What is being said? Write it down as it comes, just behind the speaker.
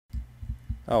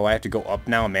Oh, I have to go up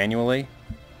now manually?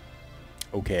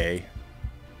 Okay.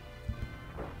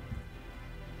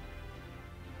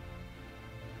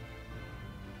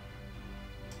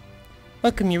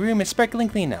 Welcome, your room is sparkling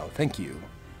clean now. Thank you.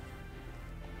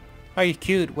 Oh, you're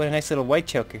cute. What a nice little white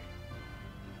choker.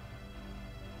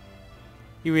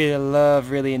 You really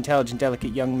love really intelligent,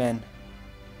 delicate young men.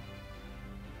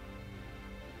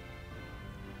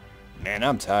 Man,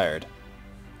 I'm tired.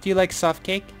 Do you like soft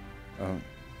cake?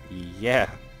 Yeah.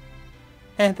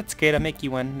 That's great. I'll make you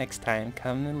one next time.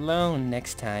 Come alone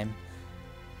next time.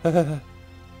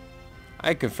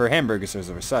 I prefer hamburgers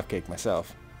over soft cake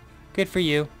myself. Good for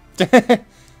you.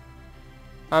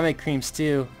 I'll make cream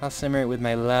stew. I'll simmer it with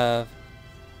my love.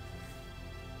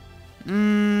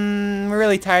 We're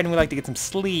really tired and we'd like to get some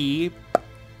sleep.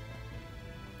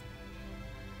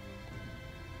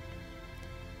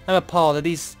 I'm appalled. Are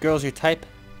these girls your type?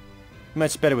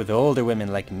 Much better with older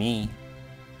women like me.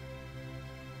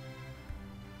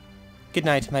 Good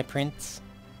night, my prince.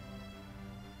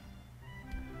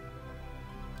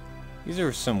 These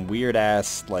are some weird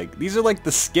ass, like, these are like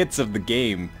the skits of the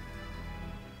game.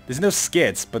 There's no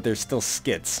skits, but there's still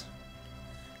skits.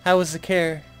 How was the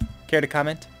care? Care to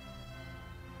comment?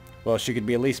 Well, she could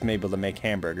be at least able to make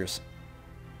hamburgers.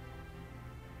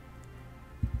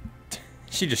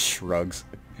 She just shrugs.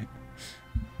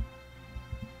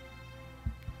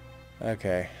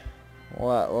 Okay.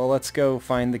 Well, let's go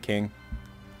find the king.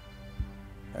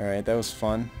 Alright, that was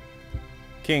fun.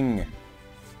 King.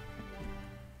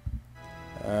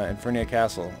 Eternia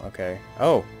Castle. Okay.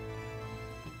 Oh!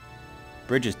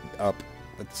 Bridge is up.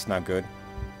 That's not good.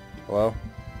 Hello?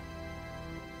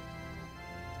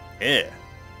 Yeah.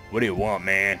 What do you want,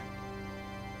 man?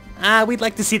 We'd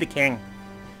like to see the king.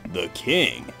 The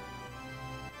king?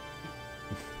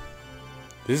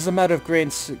 This is a matter of great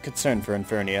concern for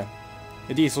Eternia.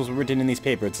 The details were written in these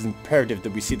papers. It's imperative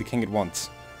that we see the king at once.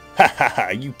 Ha ha ha!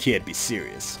 You can't be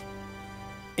serious.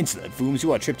 Insolent fools, you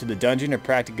want a trip to the dungeon or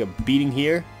practice a beating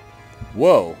here?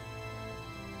 Whoa.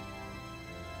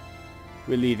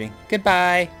 We're leaving.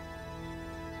 Goodbye.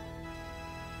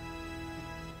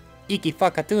 Iki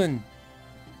fakatun.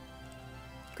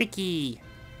 Quickie.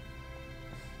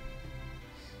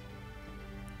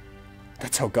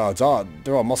 That's how gods are.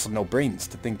 They're all muscle, no brains.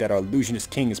 To think that our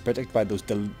illusionist king is protected by those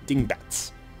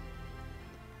dingbats.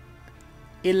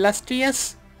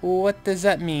 Illustrious? What does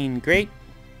that mean? Great?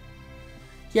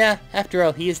 Yeah, after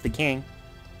all, he is the king.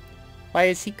 Why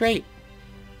is he great?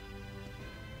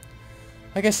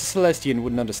 I guess a Celestian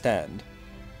wouldn't understand.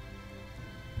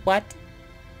 What?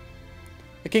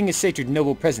 The king is sacred,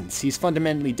 noble presence. He's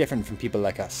fundamentally different from people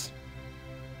like us.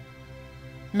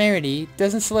 Merity,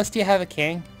 doesn't Celestia have a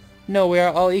king? No, we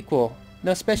are all equal.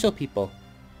 No special people.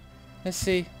 Let's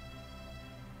see.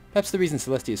 Perhaps the reason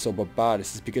Celestia is so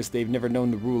barbarous is because they've never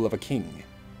known the rule of a king.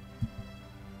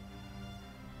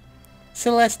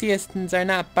 Celestians are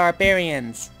not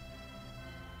barbarians.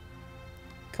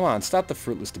 Come on, stop the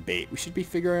fruitless debate. We should be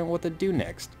figuring out what to do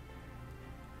next.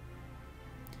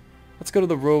 Let's go to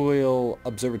the Royal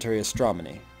Observatory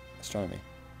Astronomy.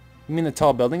 You mean the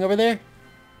tall building over there?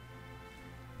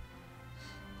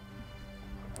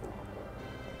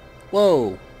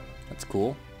 Whoa! That's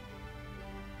cool.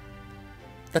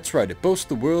 That's right, it boasts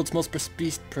the world's most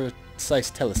precise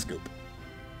telescope.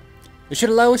 It should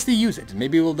allow us to use it, and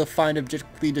maybe we'll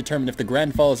objectively determine if the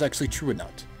Grand Fall is actually true or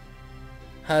not.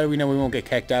 How do we know we won't get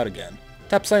kicked out again?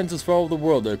 Top scientists for all over the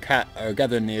world are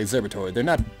gathered in the observatory. They're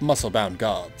not muscle-bound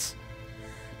gods.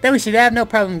 Then we should have no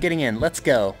problem getting in. Let's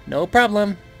go. No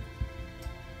problem.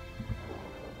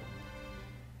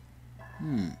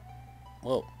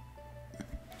 Whoa.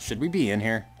 Should we be in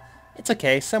here? It's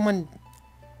okay. Someone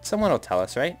will tell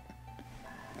us, right?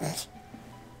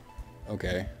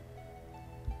 Okay.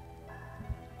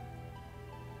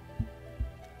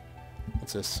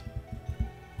 What's this?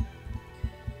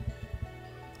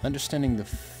 Understanding the...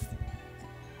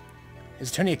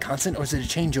 Is Eternia constant, or is it a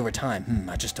change over time?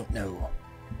 I just don't know.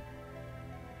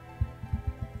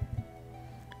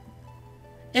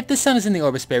 If the sun is in the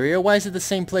Orbis barrier, why is it the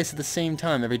same place at the same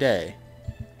time every day?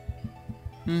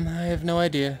 I have no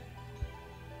idea.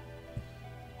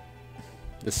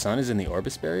 The sun is in the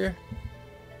Orbis barrier?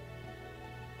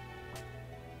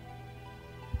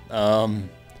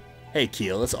 Hey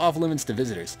Keel, that's off limits to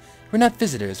visitors. We're not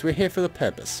visitors, we're here for the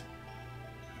purpose.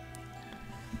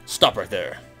 Stop right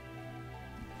there.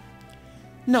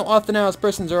 No off-the-house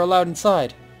persons are allowed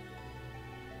inside.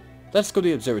 Let's go to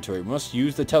the observatory. We must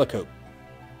use the telescope.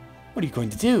 What are you going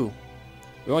to do?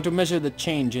 We want to measure the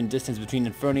change in distance between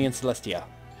Eternia and Celestia.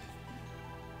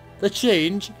 The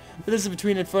change? The distance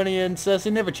between Eternia and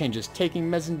Celestia never changes. Taking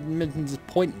measurements is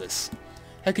pointless.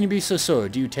 How can you be so sure?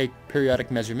 Do you take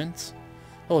periodic measurements?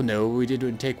 Oh no, we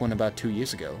did take one about 2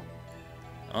 years ago.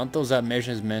 Aren't those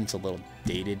measurements a little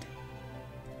dated?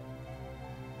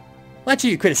 What do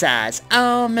you criticize?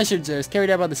 All measures carried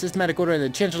out by the systematic order of the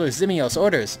Chancellor Zimios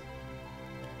orders.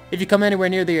 If you come anywhere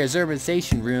near the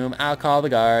observation room, I'll call the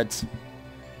guards.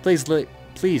 Please at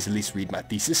least read my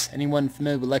thesis. Anyone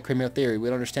familiar with light criminal theory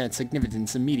will understand its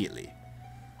significance immediately.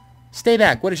 Stay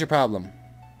back. What is your problem?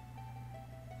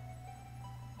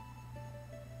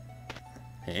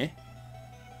 Eh?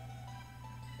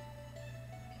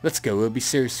 Let's go. It'll be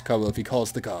serious trouble if he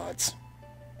calls the guards.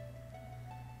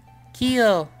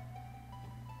 Keel.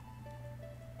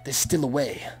 They're still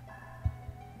away.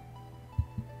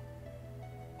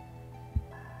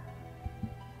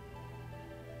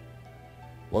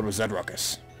 What was that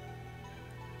ruckus?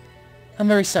 I'm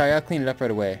very sorry. I'll clean it up right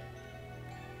away.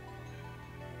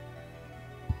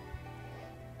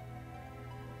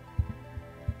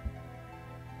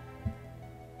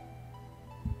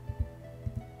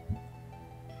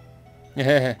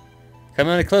 Come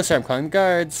on closer. I'm calling the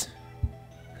guards.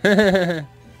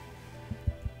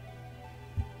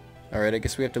 Alright, I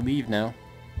guess we have to leave now.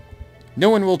 No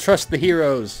one will trust the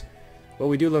heroes. Well,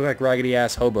 we do look like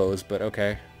raggedy-ass hobos, but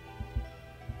okay.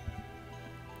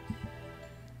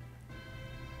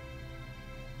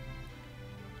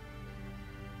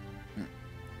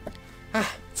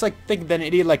 It's like thinking that an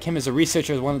idiot like him is a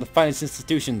researcher at one of the finest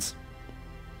institutions.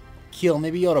 Keel,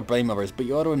 maybe you ought to blame others, but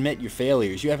you ought to admit your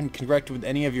failures. You haven't corrected with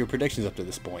any of your predictions up to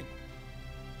this point.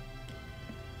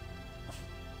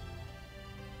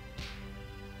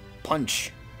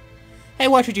 Punch. Hey,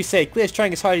 watch what you say. Clear's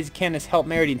trying as hard as he can to help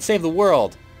Merida and save the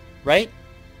world. Right?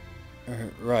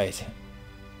 Right.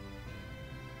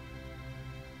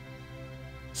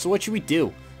 So what should we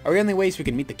do? Are there any ways we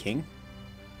can meet the king?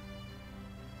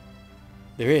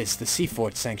 There is, the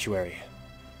Seafort Sanctuary.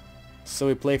 So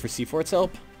we play for Seafort's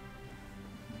help?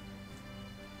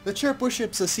 The chirp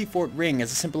worships the Seafort ring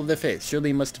as a symbol of their faith. Surely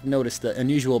you must have noticed the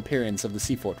unusual appearance of the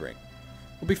Seafort ring.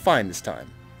 We'll be fine this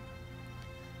time.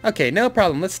 Okay, no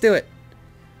problem. Let's do it.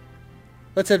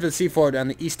 Let's head to the Seafort on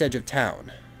the east edge of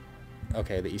town.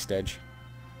 Okay, the east edge.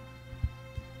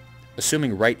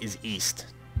 Assuming right is east.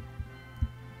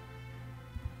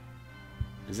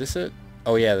 Is this it?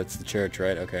 Oh yeah, that's the church,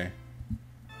 right? Okay.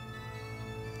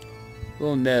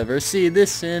 We'll never see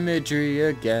this imagery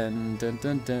again. Dun,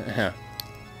 dun, dun. Huh.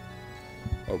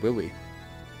 Or will we?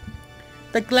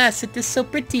 The glass, it is so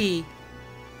pretty.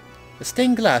 A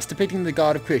stained glass depicting the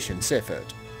god of creation,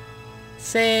 Seifert.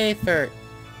 Seifert.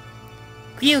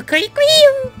 Quiu, quiu,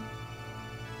 quiu.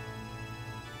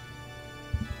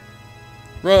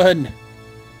 Run.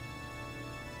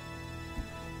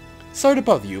 Sorry to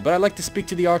bother you, but I'd like to speak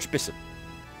to the Archbishop.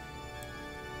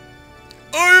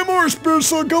 I am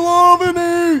Archbishop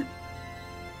Galavini!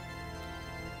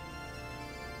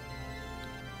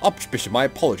 Archbishop, my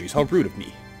apologies. How rude of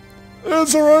me.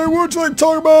 It's alright. What would you like to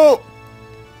talk about?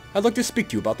 I'd like to speak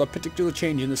to you about that particular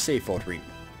change in the Seafort ring.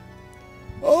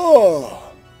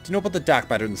 Oh! Do you know about the dark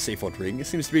matter in the Seafort ring? It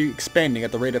seems to be expanding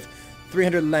at the rate of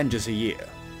 300 langes a year.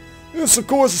 Yes, of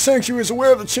course, the Sanctuary is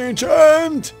aware of the change,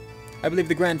 and... I believe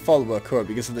the Grand Fall will occur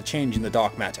because of the change in the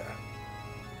dark matter.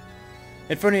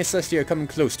 Eternia and Celestia are coming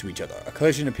close to each other. A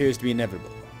collision appears to be inevitable.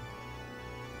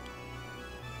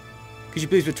 Could you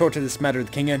please retort to this matter to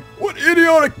the king and... What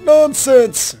idiotic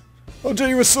nonsense! How dare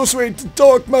you associate the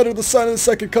dark matter with the sign of the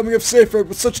second coming of Seifert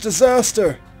with such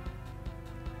disaster?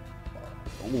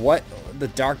 What? The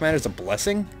dark matter is a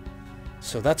blessing?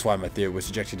 So that's why my theory was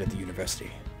rejected at the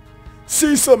university.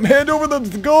 See something, hand over them to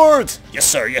the guards! Yes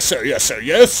sir, yes sir, yes sir,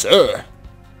 yes sir!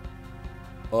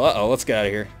 Uh-oh, let's get out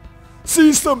of here.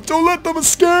 Seize them! Don't let them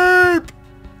escape!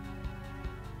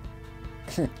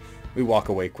 We walk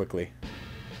away quickly.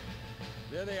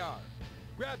 There they are.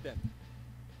 Grab them.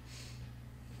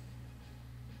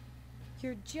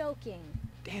 You're joking.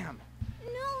 Damn.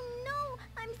 No,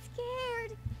 I'm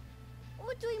scared.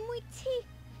 Uduy muti,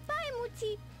 pai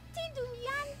muti,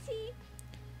 tidumyanti.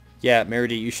 Yeah,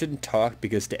 Merida, you shouldn't talk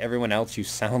because to everyone else you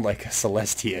sound like a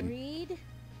Celestian. Reid?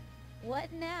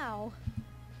 What now?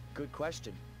 Good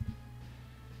question.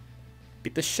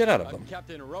 Beat the shit out of I'm them.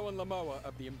 Captain Rowan Lamoa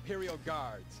of the Imperial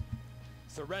Guards.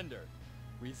 Surrender.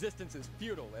 Resistance is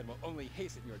futile and will only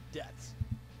hasten your deaths.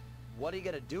 What are you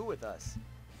gonna do with us?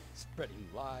 Spreading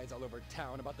lies all over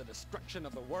town about the destruction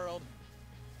of the world.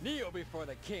 Kneel before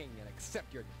the king and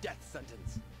accept your death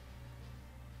sentence.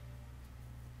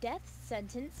 Death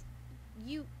sentence?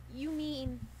 You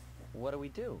mean... What do we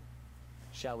do?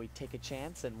 Shall we take a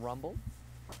chance and rumble?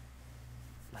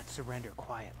 Let's surrender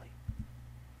quietly.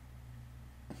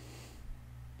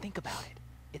 Think about it.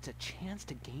 It's a chance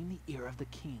to gain the ear of the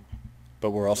king.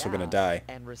 But we're also gonna die.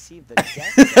 And receive the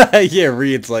death. Yeah,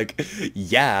 Reid's like,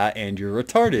 yeah, and you're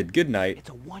retarded. Good night. It's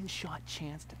a one-shot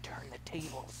chance to turn the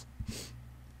tables.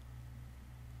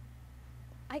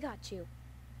 I got you.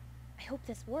 I hope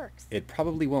this works. It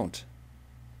probably won't.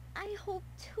 I hope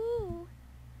too.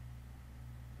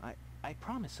 I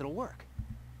promise it'll work.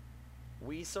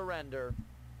 We surrender.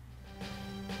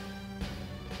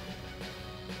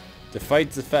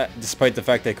 Despite the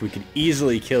fact that we could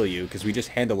easily kill you, because we just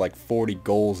handle like 40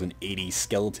 ghouls and 80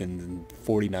 skeletons and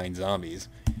 49 zombies.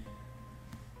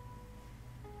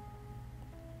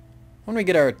 When we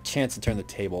get our chance to turn the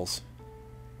tables,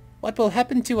 what will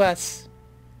happen to us?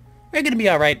 We're gonna be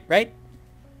alright, right?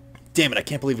 Damn it, I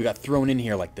can't believe we got thrown in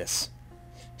here like this.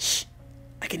 Shh!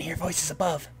 I can hear voices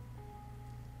above.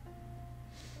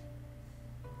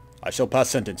 I shall pass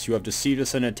sentence. You have deceived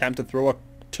us in an attempt to throw our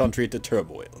country into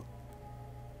turmoil.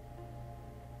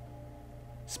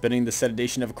 Spending the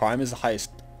sedation of a crime is the highest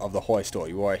of the highest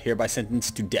order. You are hereby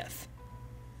sentenced to death.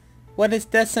 What does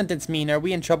death sentence mean? Are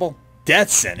we in trouble? Death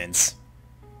sentence?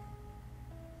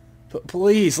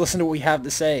 Please, listen to what we have to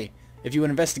say. If you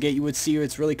would investigate, you would see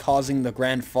it's really causing the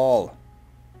grand fall.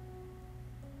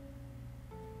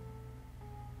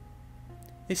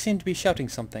 They seem to be shouting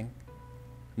something.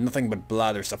 Nothing but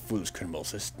blathers of foolish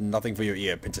criminals. There's nothing for your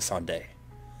ear, Princess Hande.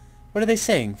 What are they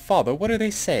saying? Father, what are they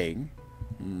saying?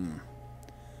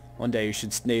 One day you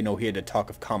should stay no here to talk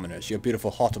of commoners. Your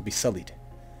beautiful heart will be sullied.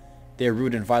 They are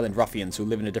rude and violent ruffians who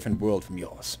live in a different world from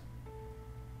yours.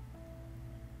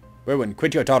 Rowan,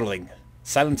 quit your dawdling.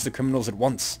 Silence the criminals at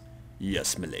once.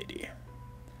 Yes, milady.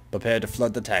 Prepare to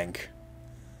flood the tank.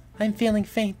 I'm feeling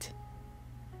faint.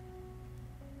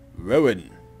 Rowan.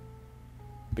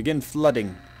 Begin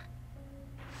flooding.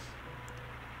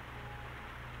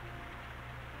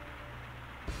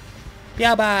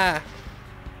 Yaba!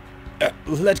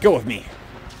 Let go of me.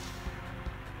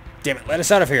 Damn it, let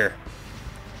us out of here.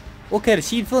 Okay,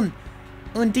 Shidfun.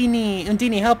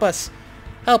 Undini, help us.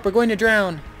 Help, we're going to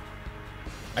drown.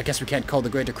 I guess we can't call the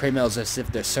greater Kraemels as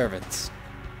if they're servants.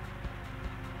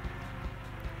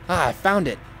 Ah, I found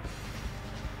it.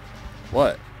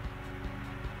 What?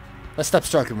 Let's stop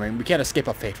striking, Ring. We can't escape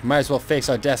our fate. We might as well face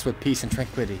our deaths with peace and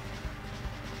tranquility.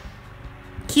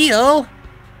 Keel!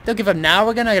 Don't give up now.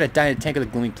 We're gonna die in a tank of a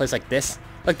gloomy place like this.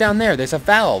 Look down there. There's a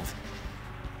valve.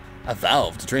 A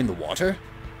valve to drain the water?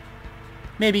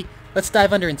 Maybe. Let's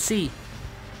dive under and see.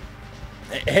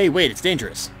 Hey, wait. It's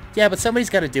dangerous. Yeah, but somebody's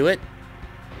got to do it.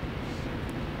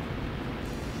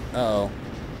 Uh-oh.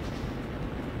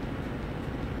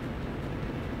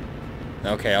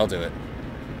 Okay, I'll do it.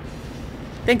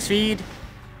 Thanks, Reid.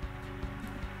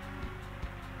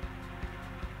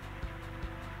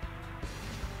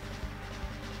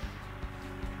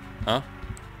 Huh?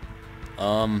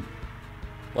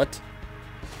 What?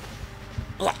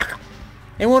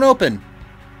 It won't open.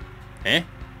 Eh?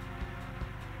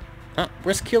 Huh?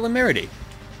 Where's Keel and Merity?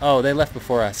 Oh, they left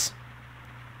before us.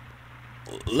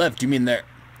 Left? You mean they're...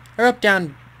 Or up,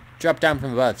 down, drop down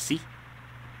from above, see?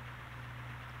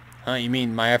 Huh, you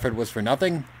mean my effort was for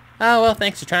nothing? Oh, well,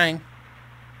 thanks for trying.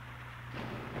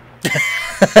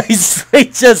 He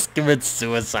just commits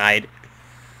suicide.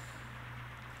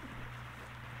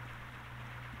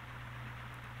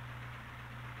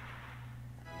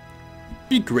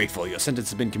 Be grateful your sentence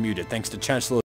has been commuted thanks to Chancellor